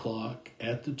 7 o'clock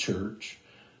at the church.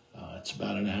 It's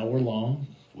about an hour long.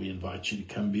 We invite you to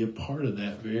come be a part of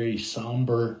that very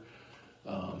somber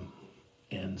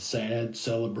and sad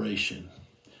celebration.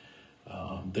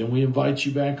 Then we invite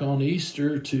you back on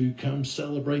Easter to come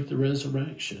celebrate the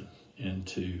resurrection and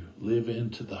to live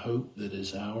into the hope that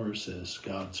is ours as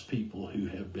God's people who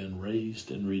have been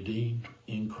raised and redeemed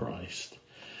in Christ.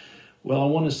 Well, I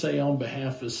want to say on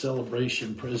behalf of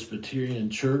Celebration Presbyterian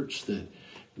Church that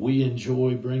we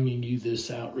enjoy bringing you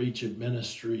this outreach of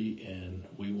ministry, and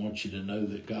we want you to know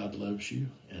that God loves you,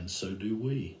 and so do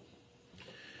we.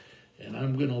 And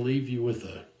I'm going to leave you with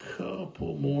a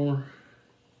couple more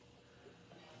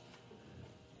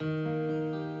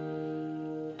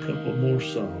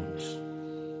songs.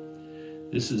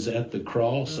 This is At the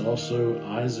Cross, also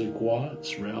Isaac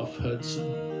Watts, Ralph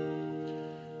Hudson.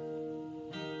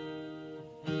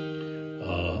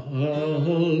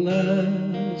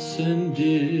 Alas, and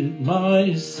did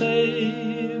my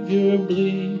Savior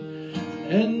bleed,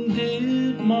 and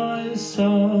did my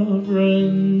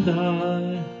sovereign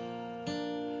die?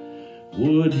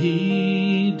 Would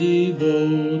he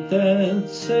devote that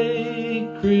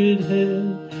sacred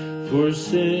head for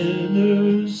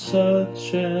sinners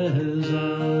such as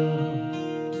I?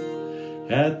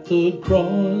 At the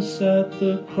cross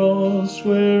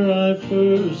where I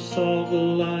first saw the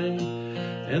light,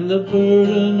 and the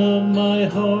burden of my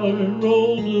heart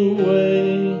rolled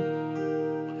away.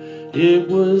 It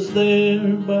was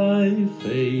there by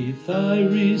faith I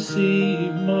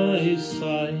received my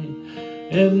sight,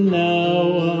 and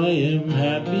now I am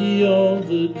happy all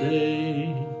the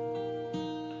day.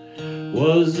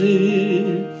 Was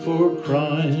it for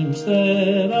crimes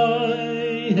that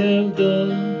I have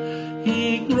done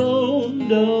He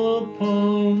groaned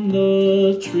upon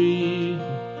the tree?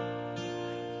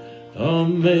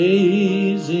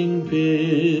 Amazing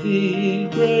pity,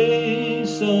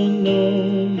 grace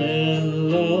unknown,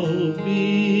 and love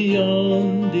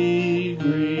beyond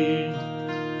degree.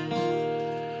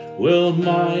 Well,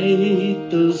 might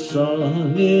the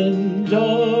sun in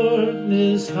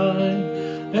darkness hide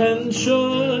and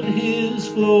shut his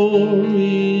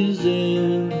glories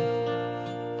in,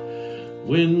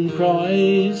 when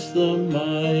Christ the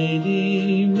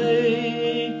mighty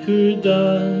Maker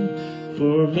died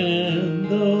for man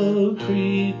the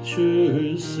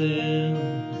creature's sin.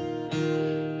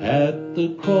 At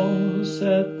the cross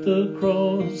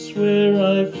where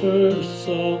I first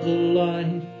saw the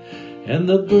light, and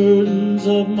the burdens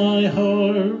of my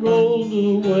heart rolled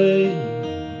away.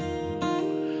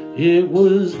 It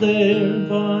was there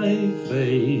by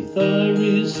faith I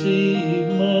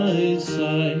received my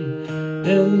sight,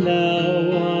 and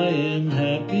now I am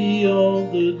happy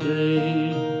all the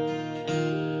day.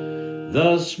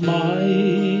 Thus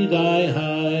might I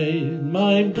hide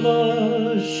my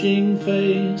blushing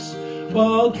face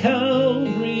while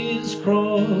Calvary's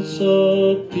cross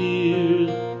appeared,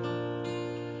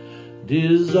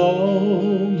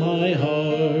 dissolve my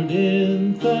heart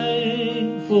in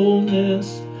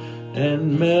thankfulness,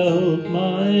 and melt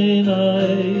mine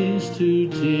eyes to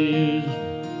tears.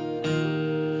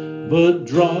 But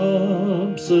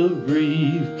drops of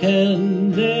grief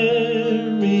can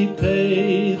ne'er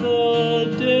repay the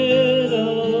debt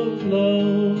of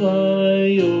love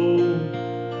I owe.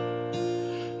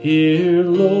 Here,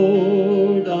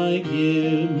 Lord, I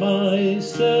give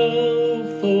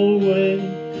myself away.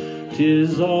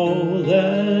 'Tis all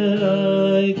that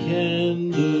I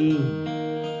can do.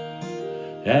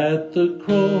 At the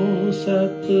cross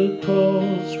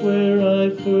where I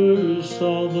first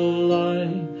saw the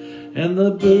light, and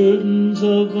the burdens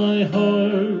of my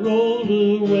heart rolled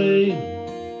away.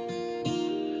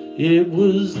 It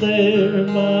was there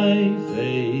by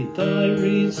faith I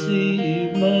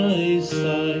received my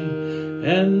sight,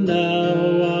 and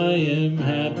now I am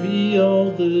happy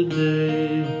all the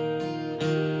day.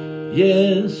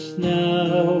 Yes,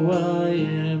 now I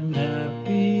am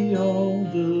happy all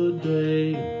the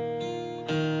day.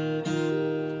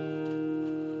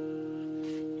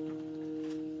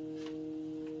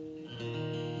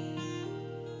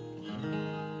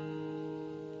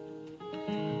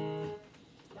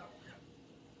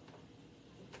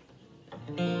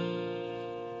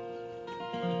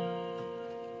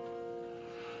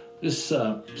 This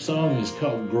song is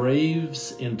called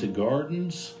Graves into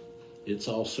Gardens. It's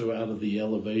also out of the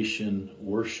Elevation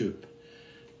Worship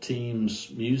Team's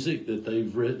music that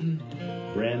they've written.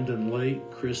 Brandon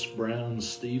Lake, Chris Brown,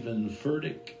 Stephen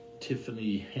Furtick,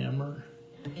 Tiffany Hammer.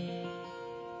 And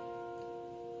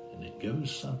it goes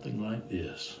something like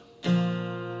this.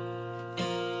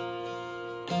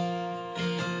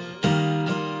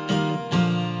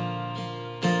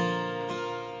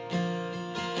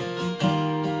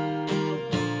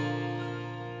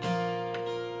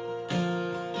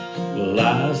 Well,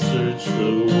 I searched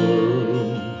the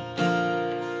world,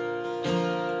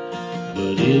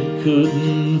 but it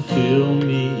couldn't fill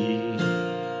me.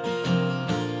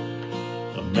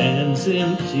 A man's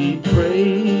empty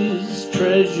praise,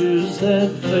 treasures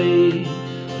that fade,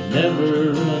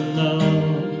 never enough.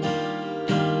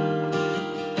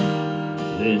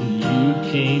 Then you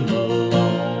came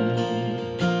along,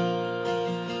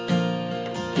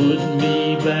 put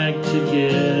me back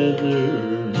together,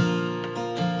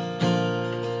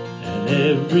 and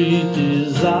every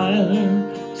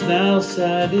desire is now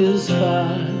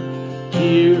satisfied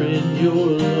here in your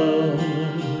love.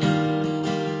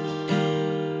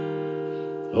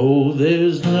 Oh,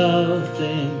 there's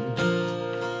nothing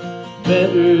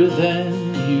better than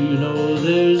you, know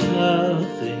there's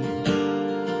nothing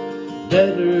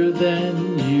better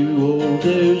than you. Oh,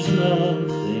 there's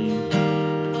nothing,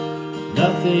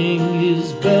 nothing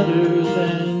is better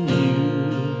than you.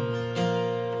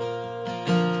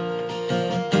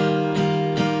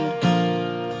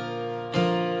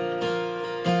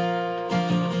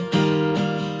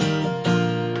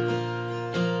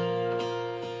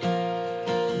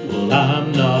 Well,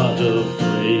 I'm not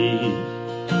afraid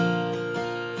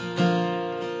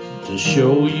to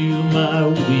show you my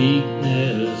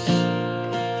weakness,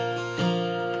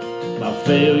 my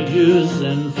failures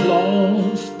and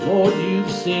flaws. Lord,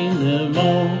 you've seen them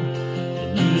all,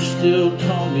 and you still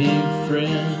call me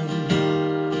friend.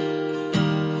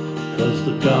 'Cause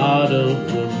the God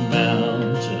of the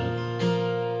mountain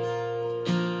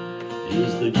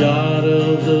is the God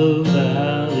of the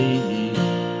valley,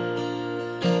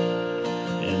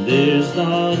 and there's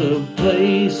not a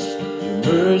place your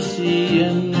mercy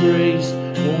and grace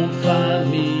won't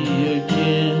find me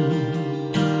again.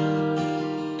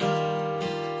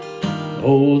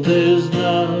 Oh, there's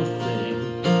nothing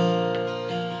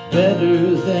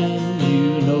better than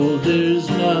you, no, there's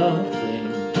nothing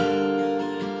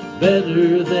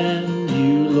better than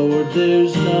you, Lord,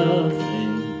 there's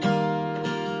nothing,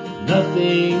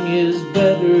 nothing is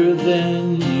better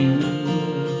than you.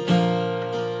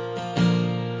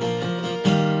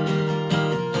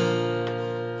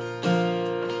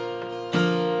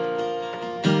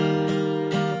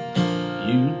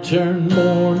 Turn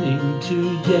mourning to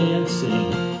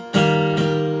dancing,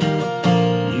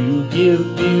 you give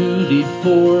beauty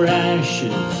for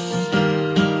ashes,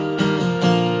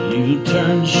 you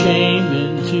turn shame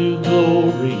into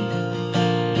glory,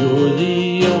 you're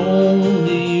the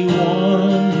only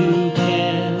one who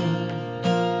can.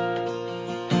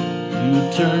 You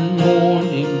turn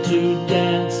mourning to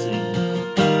dancing,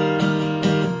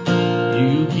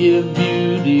 you give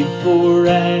beauty for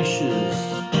ashes,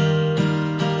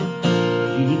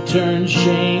 turn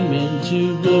shame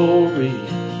into glory,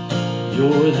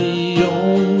 you're the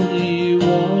only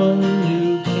one who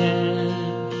can.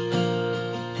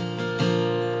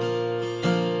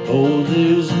 Oh,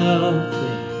 there's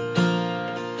nothing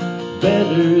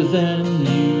better than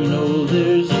you, no,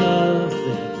 there's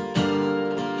nothing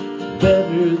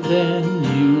better than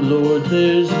you, Lord,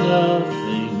 there's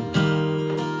nothing,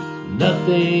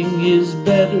 nothing is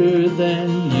better than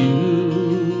you.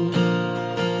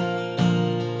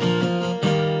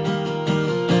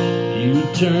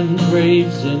 Turn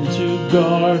graves into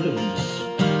gardens,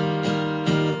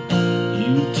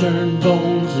 you turn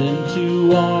bones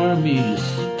into armies,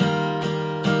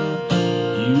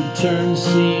 you turn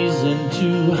seas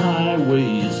into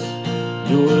highways,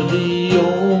 you're the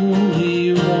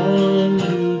only one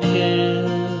who can,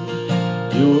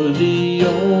 you're the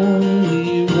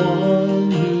only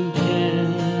one who can.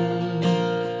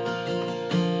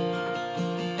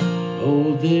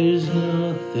 Oh, there's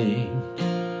nothing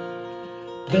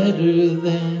better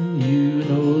than you,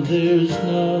 no, there's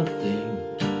nothing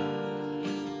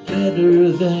better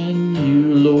than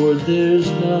you, Lord, there's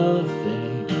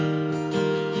nothing,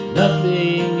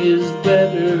 nothing is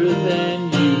better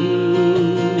than you.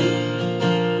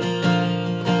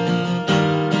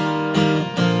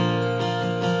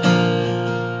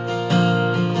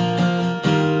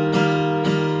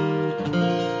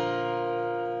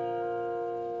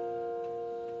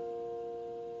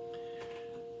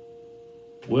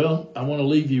 Well, I want to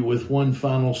leave you with one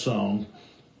final song,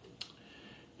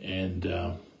 and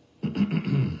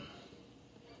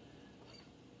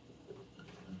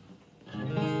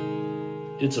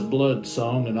it's a blood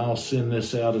song, and I'll send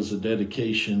this out as a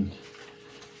dedication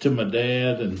to my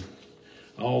dad and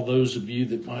all those of you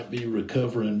that might be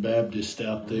recovering Baptists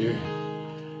out there,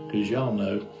 because y'all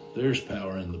know there's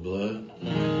power in the blood.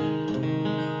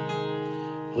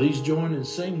 Please join and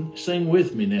sing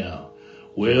with me now.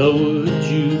 Well, would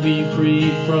you be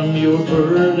free from your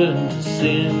burden to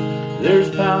sin? There's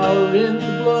power in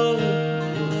the blood,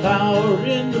 power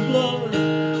in the blood.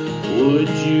 Would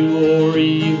you or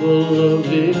evil a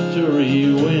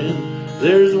victory win?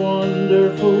 There's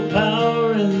wonderful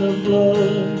power in the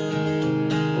blood.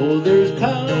 Oh, there's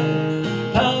power,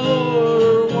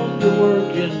 power,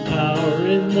 wonder-working power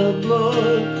in the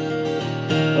blood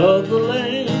of the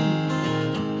Lamb.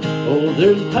 Oh,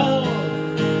 there's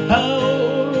power,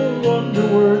 power,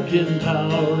 wonder-working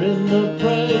power in the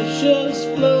precious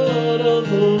blood of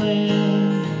the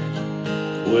Lamb.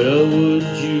 Well, would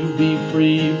you be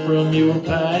free from your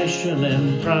passion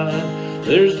and pride?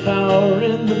 There's power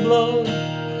in the blood,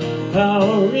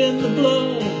 power in the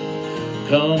blood.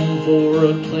 Come for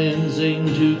a cleansing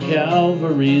to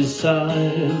Calvary's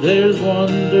side. There's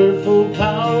wonderful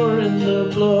power in the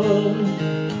blood.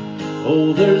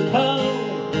 Oh, there's power,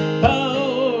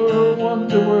 power,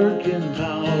 wonder-working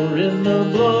power in the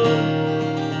blood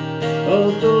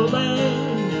of the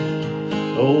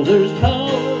Lamb. Oh, there's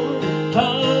power,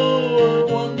 power,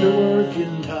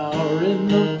 wonder-working power in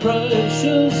the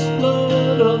precious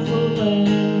blood of the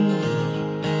Lamb.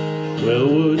 Well,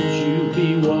 would you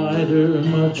be whiter,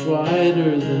 much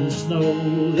whiter than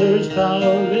snow? There's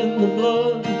power in the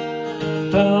blood,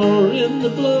 power in the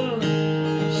blood.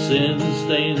 Sin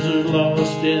stains are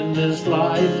lost in this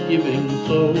life-giving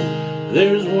flow.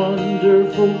 There's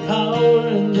wonderful power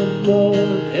in the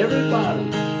blood. Everybody,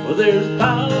 well, there's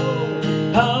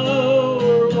power,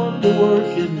 power,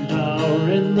 wonder-working power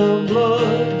in the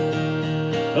blood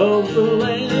of the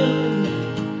Lamb.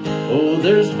 Oh,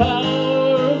 there's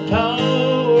power,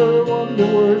 power,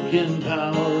 wonder-working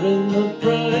power in the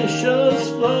precious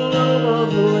blood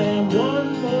of the Lamb.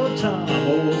 One more time.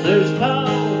 Oh, there's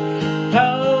power,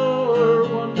 power,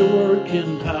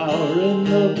 wonder-working power in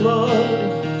the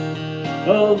blood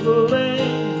of the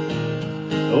Lamb.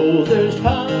 Oh, there's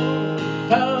power,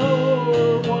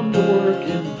 power,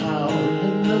 wonder-working power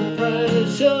in the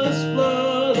precious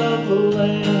blood of the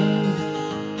Lamb.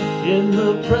 In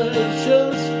the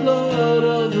precious blood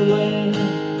of the Lamb.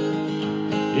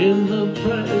 In the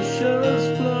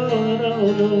precious blood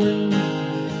of the Lamb.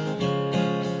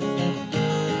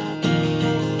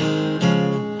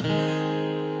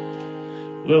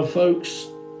 Well, folks,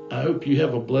 I hope you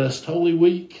have a blessed Holy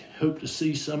Week. Hope to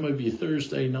see some of you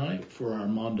Thursday night for our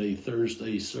Maundy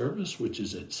Thursday service, which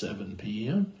is at 7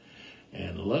 p.m.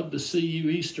 And love to see you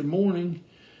Easter morning,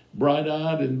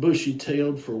 bright-eyed and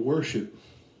bushy-tailed for worship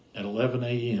at 11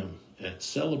 a.m. at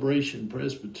Celebration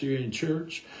Presbyterian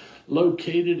Church,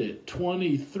 located at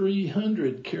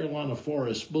 2300 Carolina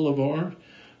Forest Boulevard.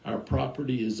 Our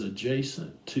property is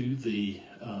adjacent to the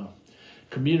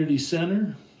community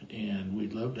center, and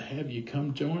we'd love to have you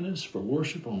come join us for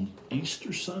worship on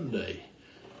Easter Sunday.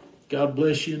 God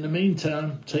bless you in the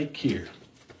meantime. Take care.